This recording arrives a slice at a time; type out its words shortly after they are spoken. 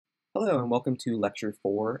Hello and welcome to Lecture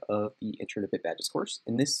 4 of the Intro to BitBadges course.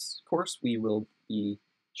 In this course, we will be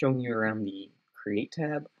showing you around the Create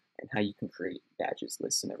tab and how you can create badges,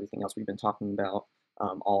 lists, and everything else we've been talking about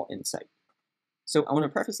all in Sight. So I want to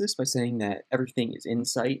preface this by saying that everything is in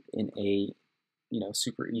Sight in a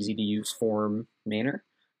super easy to use form manner.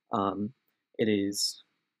 It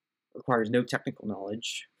requires no technical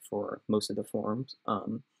knowledge for most of the forms,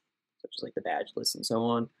 such as like the badge list and so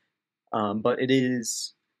on, but it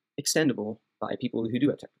is extendable by people who do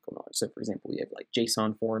have technical knowledge. So for example, we have like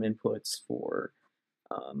JSON form inputs for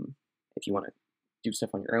if you want to do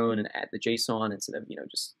stuff on your own and add the JSON instead of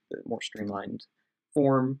just the more streamlined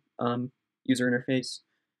form user interface.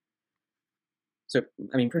 So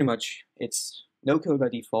I mean, pretty much it's no code by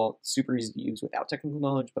default, super easy to use without technical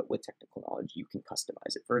knowledge, but with technical knowledge you can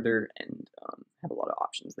customize it further and have a lot of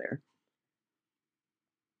options there.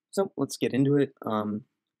 So let's get into it.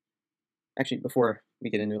 Actually, before we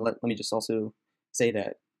get into it, let me just also say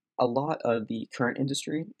that a lot of the current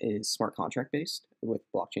industry is smart contract based with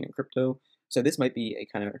blockchain and crypto. So this might be a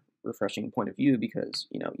kind of refreshing point of view because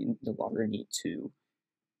you no longer need to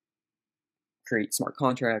create smart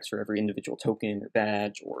contracts for every individual token or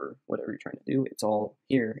badge or whatever you're trying to do. It's all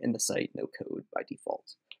here in the site, no code by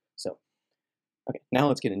default. So, okay, now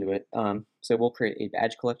let's get into it. So we'll create a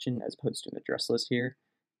badge collection as opposed to an address list here.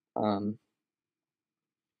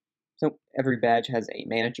 So every badge has a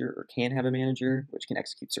manager or can have a manager, which can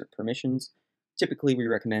execute certain permissions. Typically, we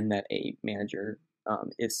recommend that a manager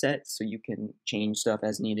is set so you can change stuff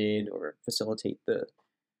as needed or facilitate the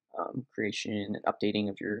creation and updating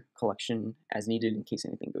of your collection as needed in case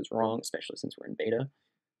anything goes wrong, especially since we're in beta.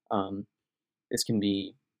 This can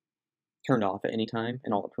be turned off at any time,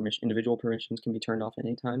 and all the individual permissions can be turned off at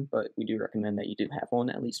any time, but we do recommend that you do have one,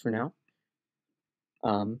 at least for now.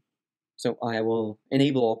 So I will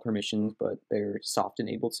enable all permissions, but they're soft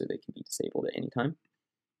enabled, so they can be disabled at any time.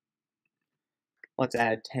 Let's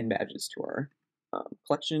add 10 badges to our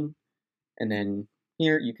collection, and then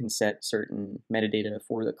here you can set certain metadata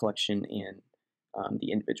for the collection and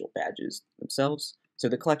the individual badges themselves. So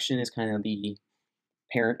the collection is kind of the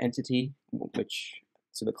parent entity,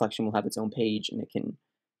 so the collection will have its own page, and it can,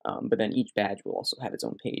 but then each badge will also have its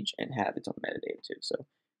own page and have its own metadata too. So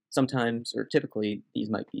sometimes, or typically, these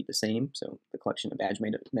might be the same. So the collection of badge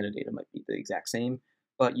metadata might be the exact same,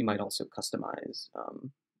 but you might also customize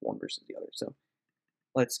one versus the other. So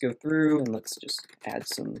let's go through and let's just add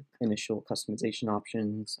some initial customization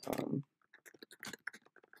options.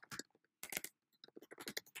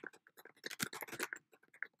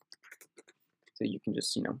 So you can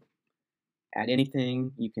just, add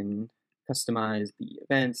anything. You can customize the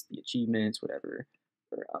events, the achievements, whatever,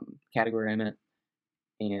 or category I'm at,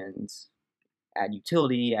 and add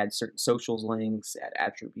utility, add certain socials links, add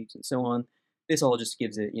attributes, and so on. This all just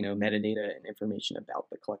gives it, metadata and information about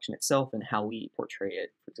the collection itself and how we portray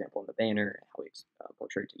it, for example, in the banner, how we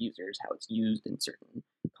portray it to users, how it's used in certain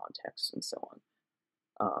contexts, and so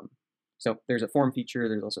on. So there's a form feature.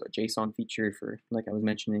 There's also a JSON feature for, like I was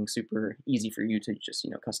mentioning, super easy for you to just,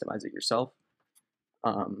 customize it yourself.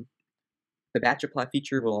 The batch apply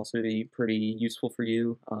feature will also be pretty useful for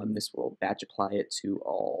you. This will batch apply it to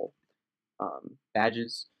all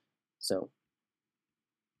badges. So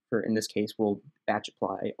in this case, we'll batch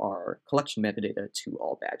apply our collection metadata to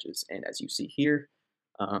all badges. And as you see here,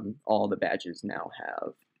 all the badges now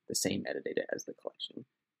have the same metadata as the collection.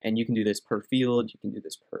 And you can do this per field, you can do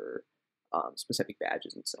this per specific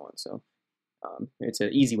badges and so on. So it's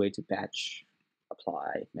an easy way to batch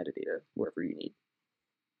apply metadata wherever you need.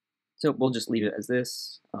 So we'll just leave it as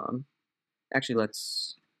this. Actually,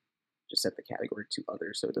 let's just set the category to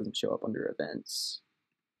other so it doesn't show up under events.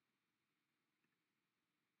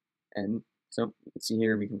 And so you can see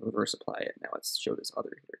here, we can reverse apply it. Now it's showed as other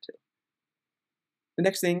here too. The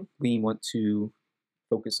next thing we want to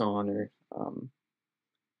focus on, or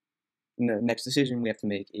the next decision we have to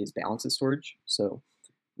make, is balances storage. So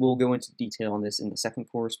we'll go into detail on this in the second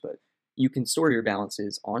course, but you can store your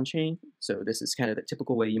balances on-chain. So this is kind of the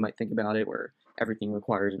typical way you might think about it, where everything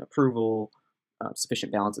requires an approval,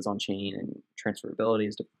 sufficient balances on-chain, and transferability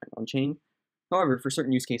is defined on-chain. However, for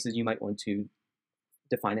certain use cases, you might want to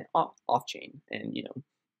define it off-chain and,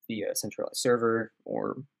 via a centralized server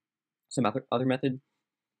or some other method.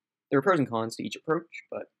 There are pros and cons to each approach,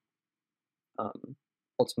 but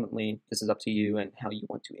ultimately, this is up to you and how you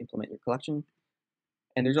want to implement your collection.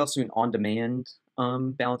 And there's also an on-demand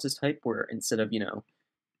balances type, where instead of,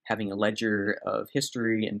 having a ledger of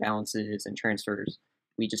history and balances and transfers,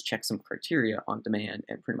 we just check some criteria on demand,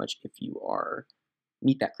 and pretty much if you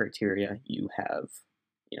meet that criteria, you have,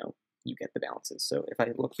 you get the balances. So if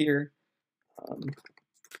I look here,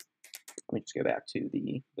 Let me just go back to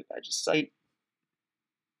the BitBadges site,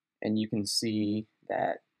 and you can see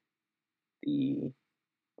that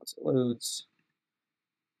once it loads,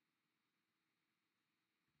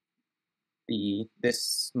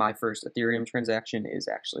 my first Ethereum transaction is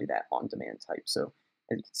actually that on-demand type. So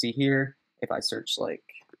as you can see here, if I search like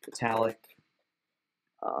Vitalik,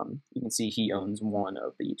 you can see he owns one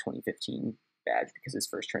of the 2015 badge because his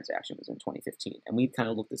first transaction was in 2015. And we kind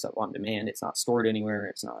of looked this up on demand. It's not stored anywhere.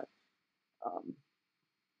 It's not.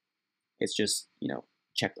 It's just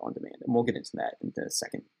checked on demand, and we'll get into that in the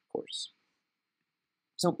second course.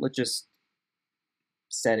 So let's just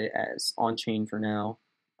set it as on-chain for now.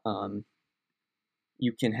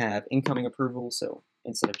 You can have incoming approvals, so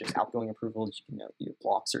instead of just outgoing approvals, you can either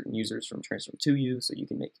block certain users from transferring to you, so you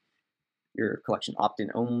can make your collection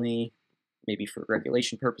opt-in only, maybe for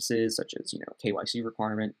regulation purposes, such as KYC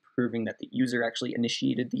requirement, proving that the user actually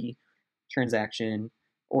initiated the transaction,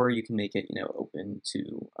 or you can make it open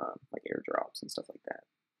to like airdrops and stuff like that.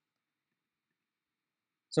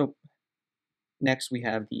 So next we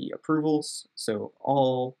have the approvals. So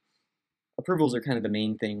all approvals are kind of the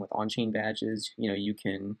main thing with on-chain badges. You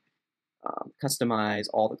can customize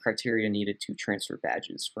all the criteria needed to transfer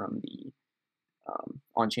badges from the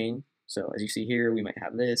on-chain. So as you see here, we might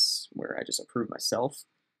have this where I just approve myself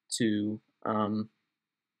to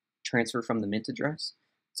transfer from the mint address.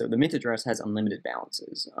 So the mint address has unlimited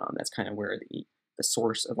balances. That's kind of where the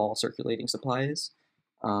source of all circulating supply is.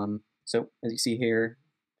 So as you see here,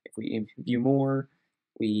 if we view more,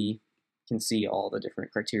 we can see all the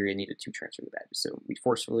different criteria needed to transfer the badges. So we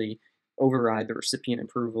forcefully override the recipient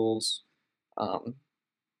approvals.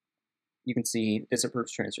 You can see this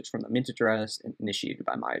approves transfers from the mint address and initiated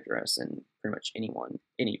by my address, and pretty much anyone,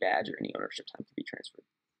 any badge or any ownership time can be transferred.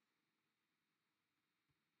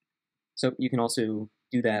 So you can also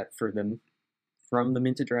do that for them from the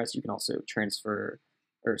mint address. You can also transfer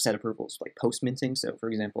or set approvals like post-minting. So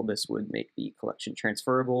for example, this would make the collection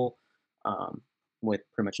transferable with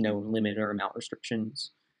pretty much no limit or amount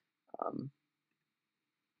restrictions.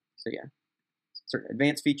 So yeah, certain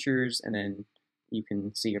advanced features, and then you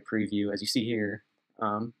can see a preview. As you see here,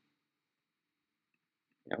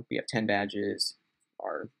 we have 10 badges.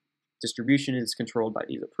 Our distribution is controlled by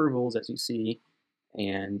these approvals, as you see,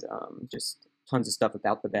 and just tons of stuff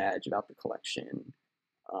about the badge, about the collection.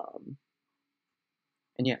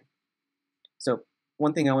 And yeah, so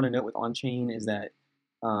one thing I want to note with on-chain is that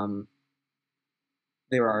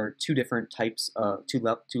there are two different types of two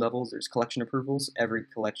levels. There's collection approvals. Every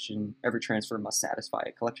transfer must satisfy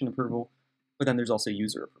a collection approval, but then there's also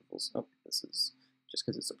user approvals. Oh, this is just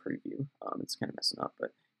because it's a preview. It's kind of messing up,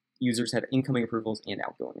 but users have incoming approvals and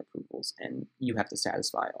outgoing approvals, and you have to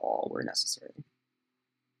satisfy all where necessary.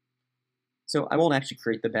 So I won't actually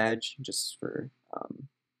create the badge, just for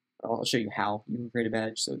I'll show you how you can create a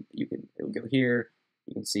badge. So it'll go here.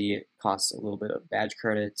 You can see it costs a little bit of badge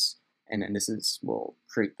credits, and then will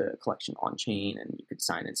create the collection on chain, and you could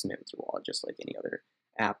sign and submit with your wallet just like any other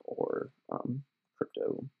app or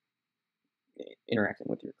crypto interacting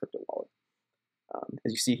with your crypto wallet.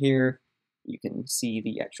 As you see here, you can see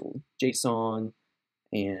the actual JSON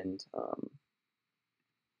and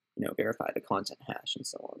verify the content hash and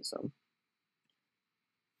so on. So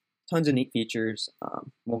tons of neat features.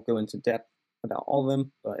 Won't go into depth about all of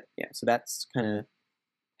them, but yeah, so that's kind of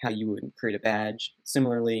how you would create a badge.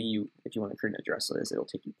 Similarly, if you want to create an address list, it'll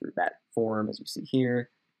take you through that form as you see here.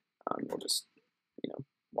 We'll just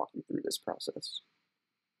walk you through this process.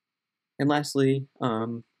 And lastly,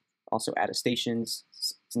 also attestations.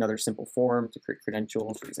 It's another simple form to create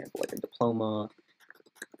credentials, for example, like a diploma.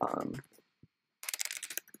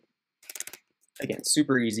 Again,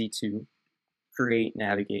 super easy to create,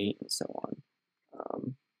 navigate, and so on.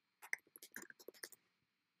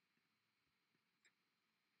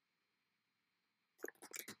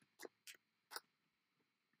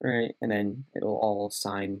 All right, and then it'll all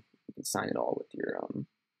sign. You can sign it all with your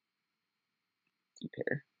key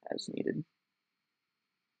pair as needed.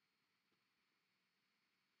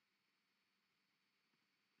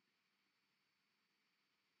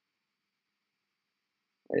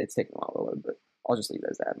 It's taking a while to load, but I'll just leave it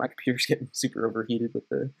as that. My computer's getting super overheated with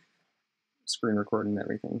the screen recording and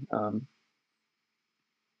everything. But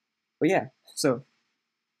yeah, so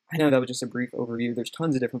I know that was just a brief overview. There's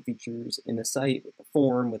tons of different features in the site, with the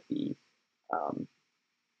form, with the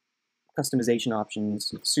customization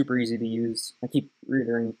options. It's super easy to use. I keep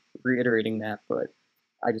reiterating that, but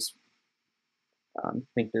I just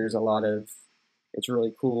think there's a lot of, it's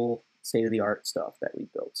really cool, state-of-the-art stuff that we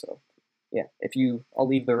built. So yeah, I'll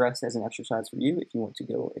leave the rest as an exercise for you if you want to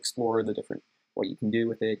go explore the different what you can do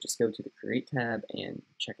with it, just go to the Create tab and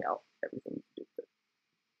check out everything